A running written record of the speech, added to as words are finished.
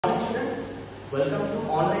Welcome to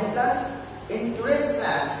online class. In today's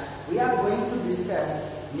class, we are going to discuss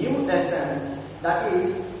new lesson, that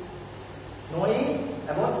is knowing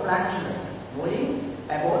about plant children. Knowing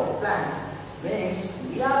about plant means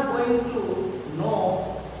we are going to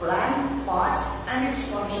know plant parts and its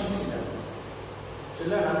functions children.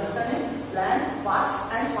 Children, understanding plant parts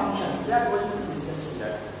and functions we are going to discuss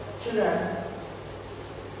children. Children,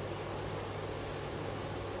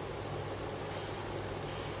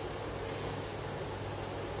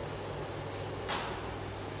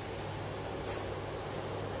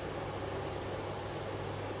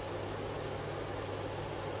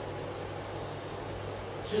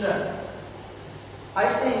 Children, I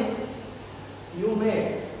think you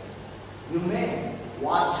may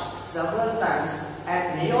watch several times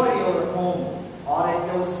at near your home or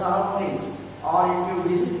at your surroundings, or if you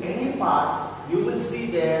visit any park, you will see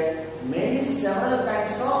there several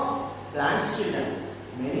kinds of plants, children.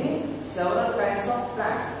 Several kinds of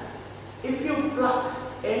plants. If you pluck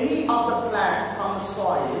any of the plant from the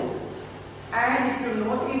soil, and if you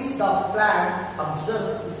notice the plant,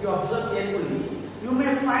 if you observe carefully, you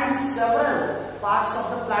may find several parts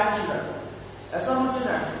of the plant, children. Yes or no,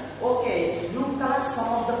 children? Okay, you collect some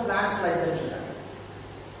of the plants like that, children.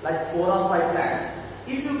 Like 4 or 5 plants.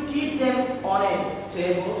 If you keep them on a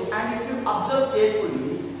table and if you observe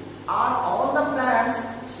carefully, are all the plants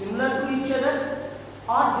similar to each other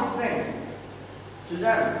or different?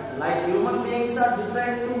 Children, like human beings are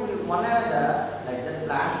different to one another, like the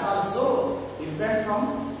plants are also different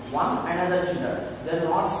from one another, children. They are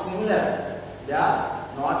not similar. They are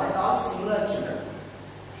not at all similar, children.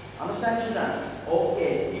 Understand, children?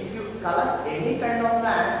 Okay, if you collect any kind of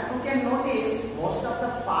plant, you can notice most of the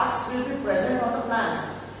parts will be present on the plants,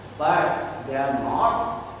 but they are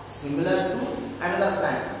not similar to another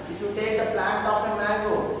plant. If you take the plant of a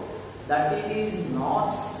mango, that it is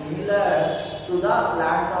not similar to the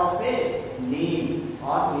plant of a neem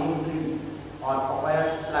or neem tree or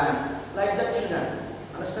papaya plant, like that, children.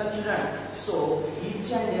 Understand, children? So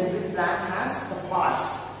each and every plant has the parts,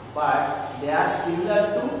 but they are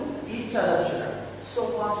similar to each other, children. So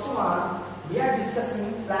first one, we are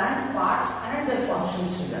discussing plant parts and their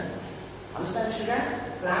functions, children. Understand, children?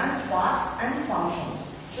 Plant parts and functions.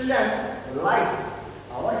 Children, like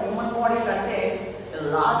our human body contains a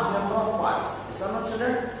large number of parts. Yes or no,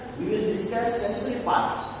 children? We will discuss sensory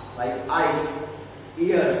parts like eyes,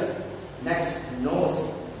 ears, next nose,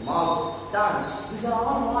 mouth, tongue. These are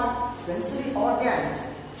all what? Sensory organs.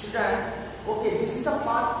 Children, okay, this is the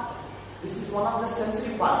part. This is one of the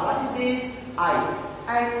sensory part. What is this? Eye.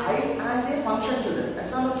 And eye has a function, children.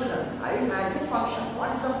 Yes or no, children? Eye has a function.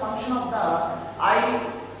 What is the function of the eye?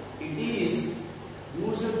 It is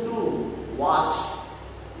used to watch,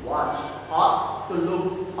 or to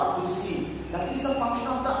look, or to see. That is the function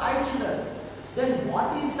of the eye, children. Then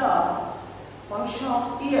what is the function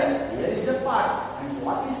of ear? Ear is a part. And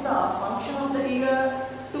what is the function of the ear?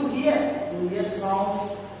 To hear. To hear sounds.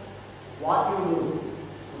 What you do?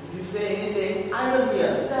 If you say anything, I will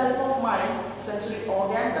hear. With the help of my sensory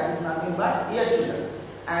organ, that is nothing but ear, children.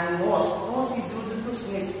 And nose. Nose is used to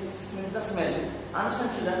sniff the smell.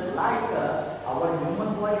 Understand, children? Like our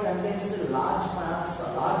human body contains a large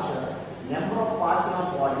number of parts in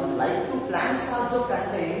our body. Like two plants also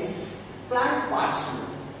contains plant parts,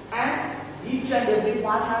 and each and every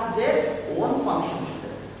part has their own function,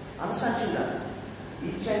 children. Understand, children?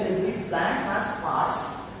 Each and every plant has parts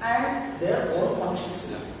and their own functions,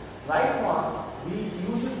 children. Right now, we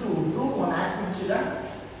use it to do one activity, children.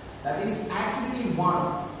 That is activity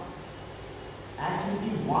 1.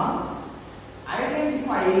 Activity 1.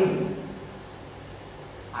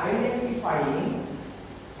 Identifying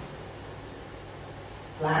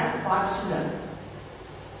plant parts, children.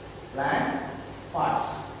 Plant parts.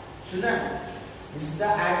 Children, this is the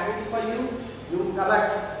activity for you. You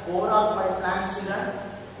collect 4 or 5 plants, children,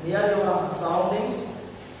 near your surroundings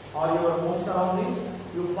or your home surroundings.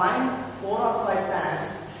 You find 4 or 5 plants,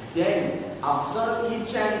 then observe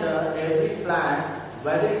each and every plant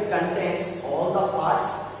whether it contains all the parts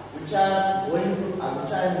which I am going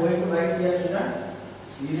to write here, children.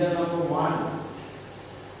 Serial number 1,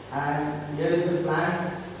 and here is the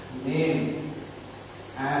plant name,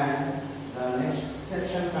 and the next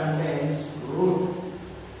section contains root,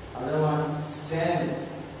 other one stem,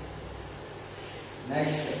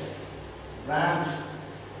 next branch,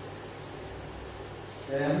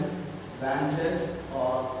 stem, branches,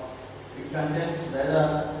 or it contains whether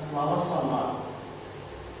flowers or not.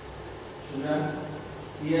 Children,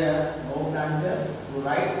 here no branches, you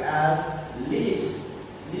write as leaves.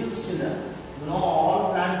 Leaves, children. You know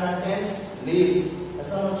all plant contains leaves.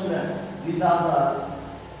 Yes or no, children? These are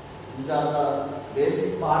the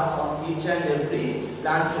basic parts of each and every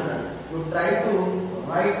plant, children. You try to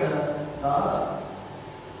write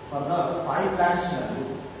for the 5 plants,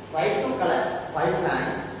 children. Try to collect 5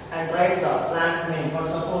 plants and write the plant name. For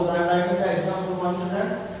suppose I am writing the example one, children,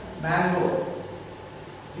 mango.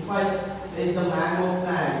 If I take the mango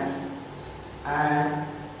plant and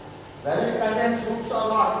whether it contains roots or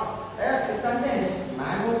not, yes, it contains.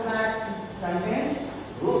 Mango plant contains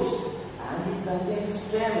roots and it contains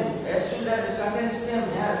stem. Yes, children, it contains stem.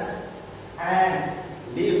 Yes, and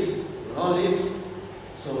leaves. No leaves.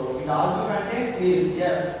 So it also contains leaves.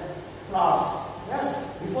 Yes, flowers. Yes,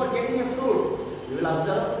 before getting a fruit, you will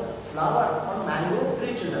observe flower from mango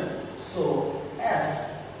tree, children. So yes,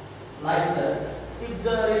 like that. If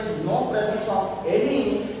there is no presence of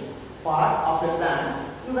any part of a plant,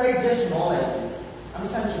 you write just no like this.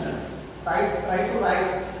 Understand, children? Try to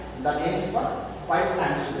write the names for 5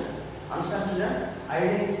 plants, children. Understand, children?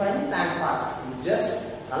 Identifying plant parts. You just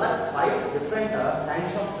collect 5 different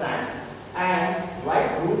kinds of plants and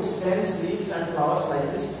write roots, stems, leaves and flowers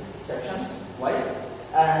like this, sections wise,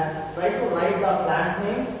 and try to write the plant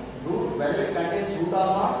name, root, whether it contains root or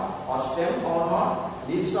not, or stem or not,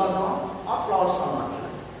 leaves or not, or flowers or not,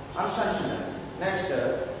 children. Understand, children? Next,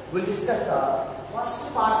 we'll discuss the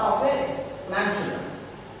first part of a plant, children.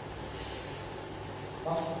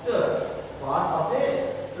 First part of a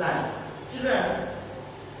plant. Children,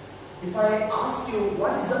 if I ask you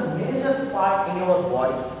what is the major part in your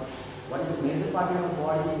body, what is the major part in your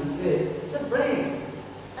body, you will say it's a brain.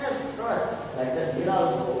 Yes, correct. Like that, here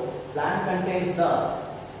also, plant contains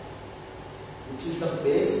which is the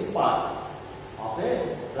basic part of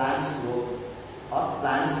a plant's growth or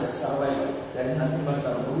plant's survival. That is nothing but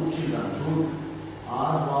the root, children. Root,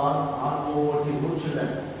 R-O-O-T, root, children.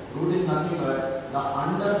 Root is nothing but the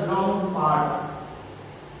underground part.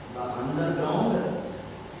 The underground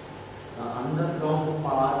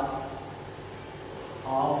part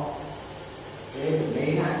of a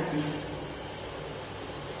main axis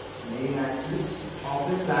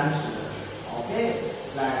of a plant, children. Okay,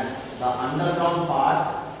 plant. The underground part.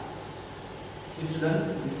 See, children,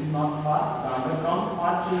 this is not part. The underground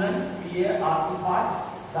part, children, P-A-R-T part.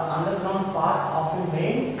 The underground part of a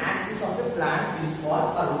main axis of a plant is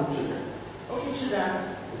called a root, children. Okay, children,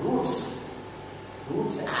 roots.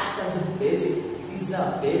 Roots acts as a basic. It is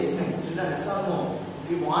a basement, children. Yes or no? If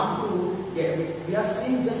you want to get, we are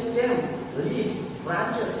seeing just stem, leaves,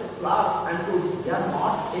 branches, flowers and fruits. We are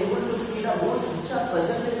not able to see the roots which are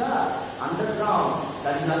present in the underground.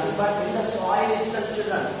 That is nothing but in the soil itself,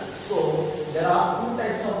 children. So there are 2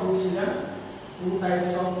 types of roots, children. 2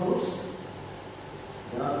 types of roots.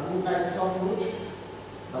 There are 2 types of roots.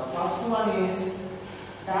 The first one is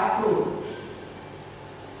taproot.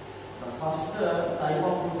 The first type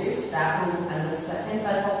of root is taproot and the second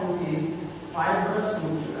type of root is fibrous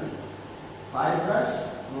root, children. Fibrous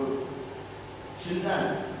root. Children,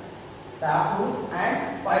 taproot and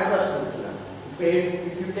fibrous root, children.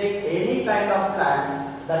 If you take any kind of plant,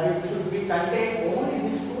 that it should be contain only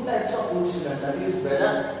these 2 types of roots, children. That is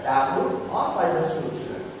whether taproot or fibrous root,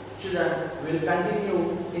 children. Children, we will continue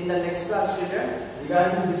in the next class, children,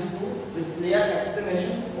 regarding this root with clear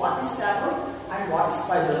explanation what is taproot and what is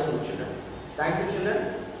fibrous root, children. Thank you, children.